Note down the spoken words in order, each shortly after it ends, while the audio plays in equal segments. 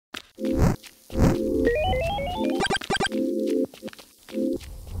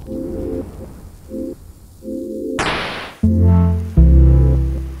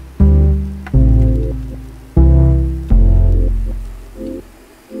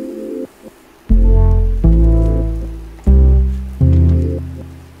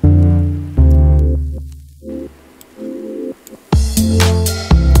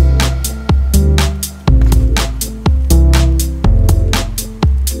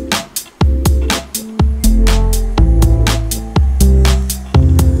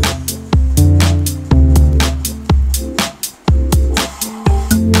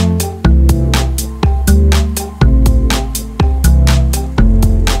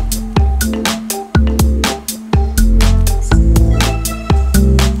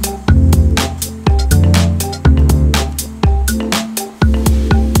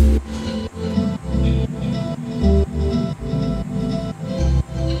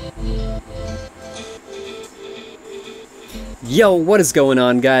Yo, what is going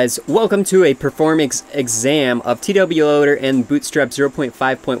on, guys? Welcome to a performance exam of TWLoader and Bootstrap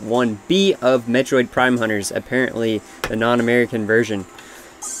 0.5.1b of Metroid Prime Hunters, apparently the non-American version.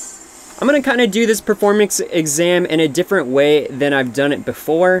 I'm going to kind of do this performance exam in a different way than I've done it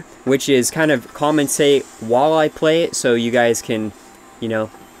before, which is kind of commentate while I play it, so you guys can,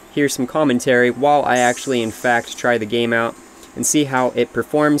 hear some commentary while I actually, in fact, try the game out and see how it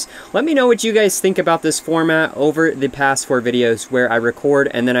performs. Let me know what you guys think about this format over the past 4 videos where I record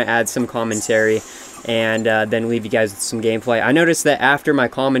and then I add some commentary and then leave you guys with some gameplay. I noticed that after my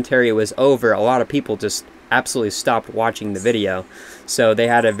commentary was over, a lot of people just absolutely stopped watching the video. So they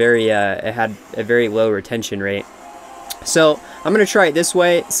had a very low retention rate. So I'm going to try it this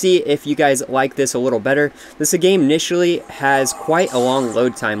way, see if you guys like this a little better. This game initially has quite a long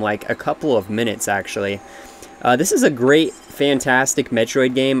load time, like a couple of minutes actually. This is a great, fantastic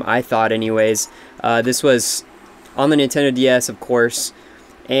Metroid game, I thought anyways. This was on the Nintendo DS, of course.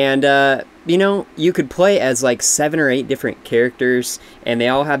 And, you could play as like 7 or 8 different characters, and they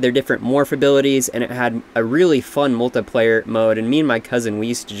all had their different morph abilities, and it had a really fun multiplayer mode. And me and my cousin, we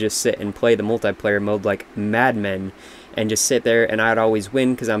used to just sit and play the multiplayer mode like madmen, and just sit there, and I'd always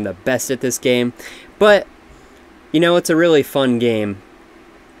win because I'm the best at this game. But, it's a really fun game.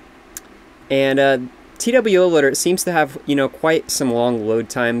 And, TWLoader seems to have, quite some long load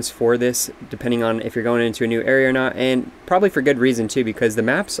times for this, depending on if you're going into a new area or not, and probably for good reason too, because the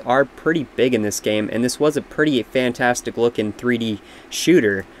maps are pretty big in this game, and this was a pretty fantastic looking 3D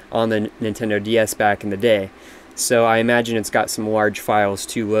shooter on the Nintendo DS back in the day. So I imagine it's got some large files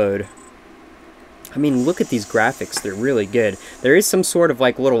to load. I mean, look at these graphics, they're really good. There is some sort of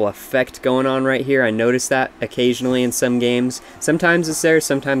like little effect going on right here. I notice that occasionally in some games. Sometimes it's there,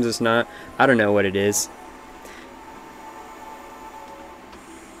 sometimes it's not. I don't know what it is.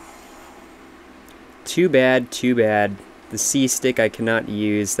 Too bad, too bad. The C stick I cannot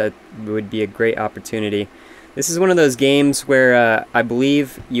use. That would be a great opportunity. This is one of those games where I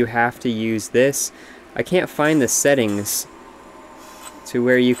believe you have to use this. I can't find the settings to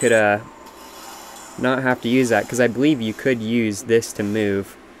where you could not have to use that, because I believe you could use this to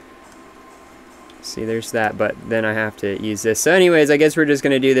move. See, there's that, but then I have to use this. So anyways, I guess we're just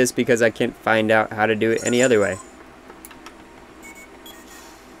going to do this because I can't find out how to do it any other way.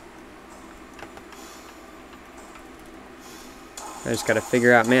 I just got to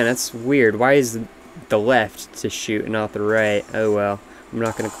figure out, man, that's weird. Why is the left to shoot and not the right? Oh well, I'm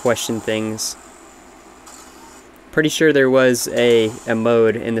not going to question things. Pretty sure there was a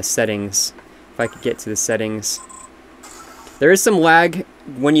mode in the settings. If I could get to the settings. There is some lag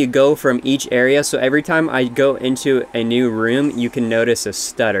when you go from each area, so every time I go into a new room, you can notice a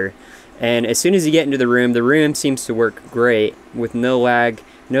stutter. And as soon as you get into the room seems to work great with no lag,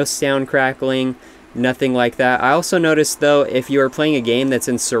 no sound crackling, nothing like that. I also noticed though, if you are playing a game that's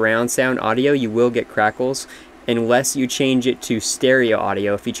in surround sound audio, you will get crackles unless you change it to stereo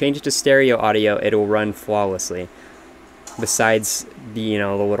audio. If you change it to stereo audio, it'll run flawlessly. Besides the,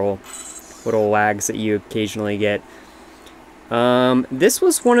 the little lags that you occasionally get. This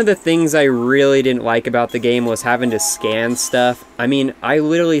was one of the things I really didn't like about the game, was having to scan stuff. I mean, I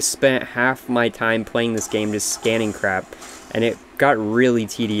literally spent half my time playing this game just scanning crap, and it got really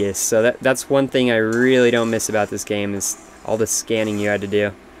tedious. So that's one thing I really don't miss about this game, is all the scanning you had to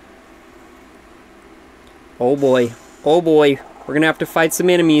do. Oh boy, we're gonna have to fight some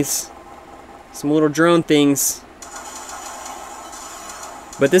enemies, some little drone things.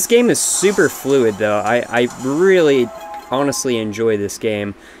 But this game is super fluid though. I really honestly enjoy this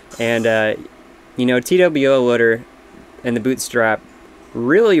game. And TWLoader and the Bootstrap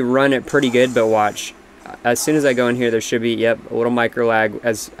really run it pretty good, but watch. As soon as I go in here, there should be, yep, a little micro lag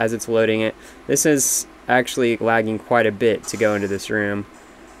as it's loading it. This is actually lagging quite a bit to go into this room.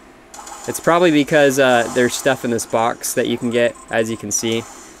 It's probably because there's stuff in this box that you can get, as you can see.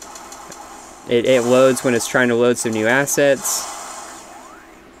 It loads when it's trying to load some new assets.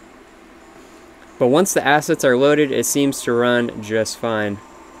 But once the assets are loaded, it seems to run just fine.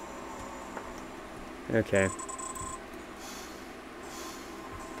 Okay.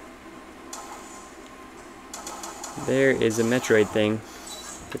 There is a Metroid thing.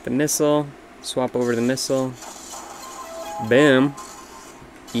 Get the missile, swap over to the missile. Boom.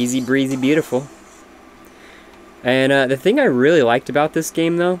 Easy breezy beautiful. And the thing I really liked about this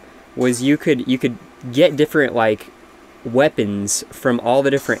game though was you could get different like weapons from all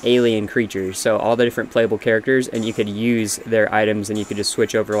the different alien creatures, so all the different playable characters, and you could use their items and you could just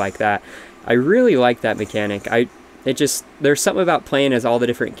switch over like that. I really like that mechanic. There's something about playing as all the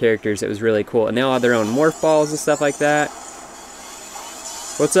different characters that was really cool, and they all have their own morph balls and stuff like that.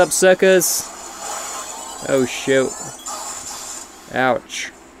 What's up, suckers? Oh shoot.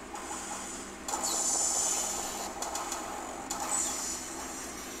 Ouch.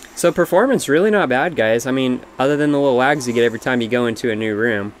 So performance really not bad, guys. I mean, other than the little lags you get every time you go into a new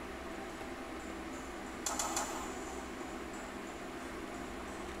room.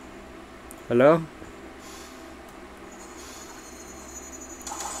 Hello?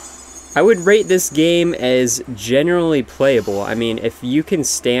 I would rate this game as generally playable. I mean, if you can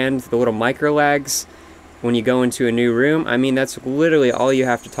stand the little micro lags when you go into a new room, I mean, that's literally all you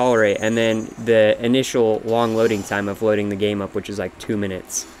have to tolerate. And then the initial long loading time of loading the game up, which is like 2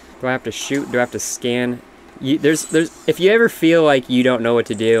 minutes. Do I have to shoot? Do I have to scan? If you ever feel like you don't know what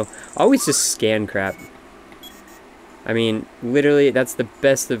to do, always just scan crap. I mean, literally, that's the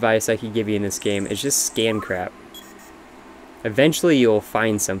best advice I could give you in this game, is just scan crap. Eventually, you'll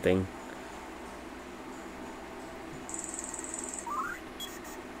find something.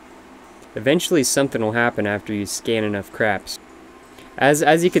 Eventually, something will happen after you scan enough craps.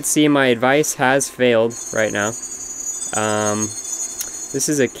 As you can see, my advice has failed right now. This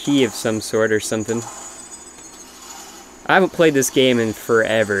is a key of some sort or something. I haven't played this game in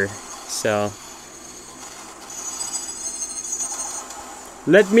forever, so...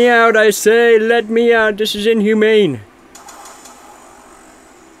 Let me out, I say! Let me out! This is inhumane!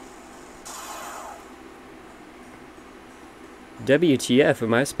 WTF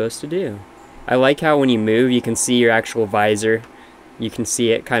am I supposed to do? I like how when you move, you can see your actual visor. You can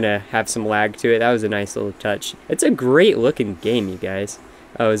see it kind of have some lag to it. That was a nice little touch. It's a great looking game, you guys.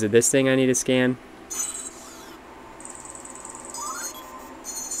 Oh, is it this thing I need to scan?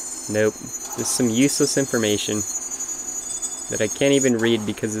 Nope. Just some useless information that I can't even read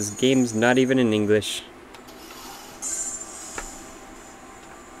because this game's not even in English.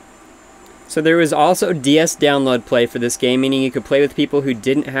 So there was also DS download play for this game, meaning you could play with people who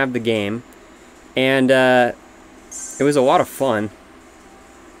didn't have the game. And it was a lot of fun.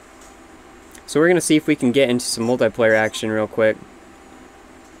 So we're going to see if we can get into some multiplayer action real quick.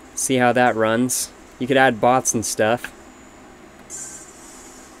 See how that runs. You could add bots and stuff.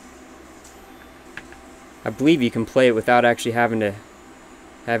 I believe you can play it without actually having to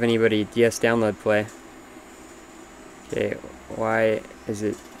have anybody DS download play. Okay, why is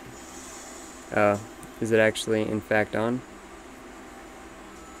it... is it actually in fact on?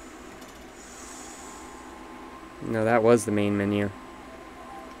 No, that was the main menu.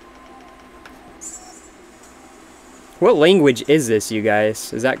 What language is this, you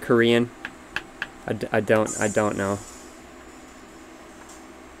guys? Is that Korean? I don't know.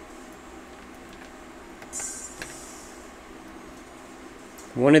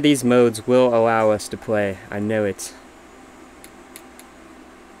 One of these modes will allow us to play. I know it.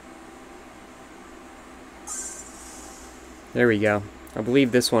 There we go. I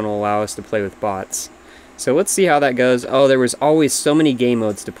believe this one will allow us to play with bots. So let's see how that goes. Oh, there was always so many game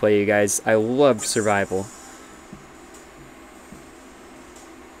modes to play, you guys. I loved survival.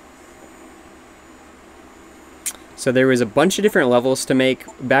 So there was a bunch of different levels to make.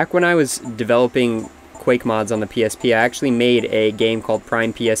 Back when I was developing Quake mods on the PSP, I actually made a game called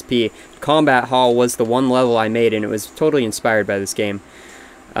Prime PSP. Combat Hall was the one level I made, and it was totally inspired by this game.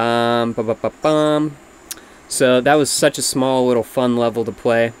 So that was such a small little fun level to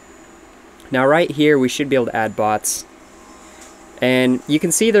play. Now right here we should be able to add bots. And you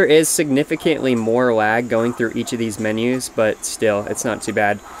can see there is significantly more lag going through each of these menus, but still, it's not too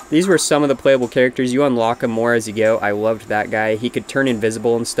bad. These were some of the playable characters. You unlock them more as you go. I loved that guy. He could turn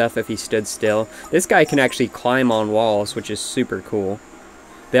invisible and stuff if he stood still. This guy can actually climb on walls, which is super cool.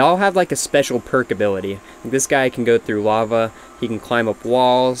 They all have like a special perk ability. This guy can go through lava. He can climb up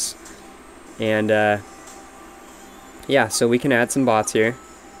walls. And yeah, so we can add some bots here.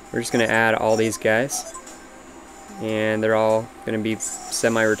 We're just going to add all these guys. And they're all going to be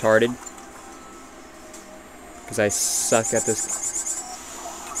semi-retarded. Because I suck at this.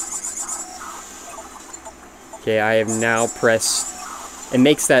 Okay, I have now pressed... It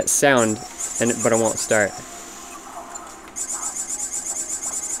makes that sound, but it won't start.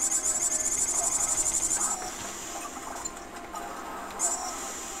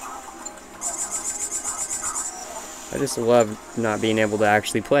 I just love not being able to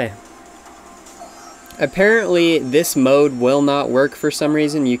actually play. Apparently, this mode will not work for some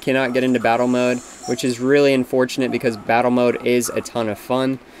reason. You cannot get into battle mode, which is really unfortunate because battle mode is a ton of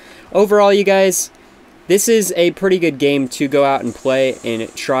fun. Overall, you guys, this is a pretty good game to go out and play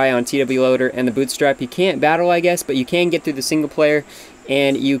and try on TWLoader and the Bootstrap. You can't battle, I guess, but you can get through the single player,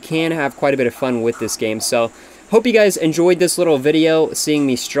 and you can have quite a bit of fun with this game. So, hope you guys enjoyed this little video, seeing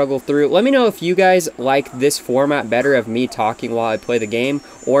me struggle through. Let me know if you guys like this format better of me talking while I play the game,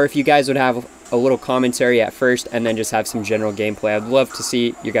 or if you guys would have a little commentary at first and then just have some general gameplay. I'd love to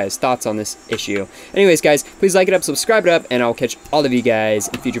see your guys' thoughts on this issue. Anyways, guys, please like it up, subscribe it up, and I'll catch all of you guys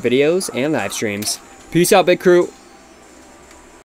in future videos and live streams. Peace out, big crew.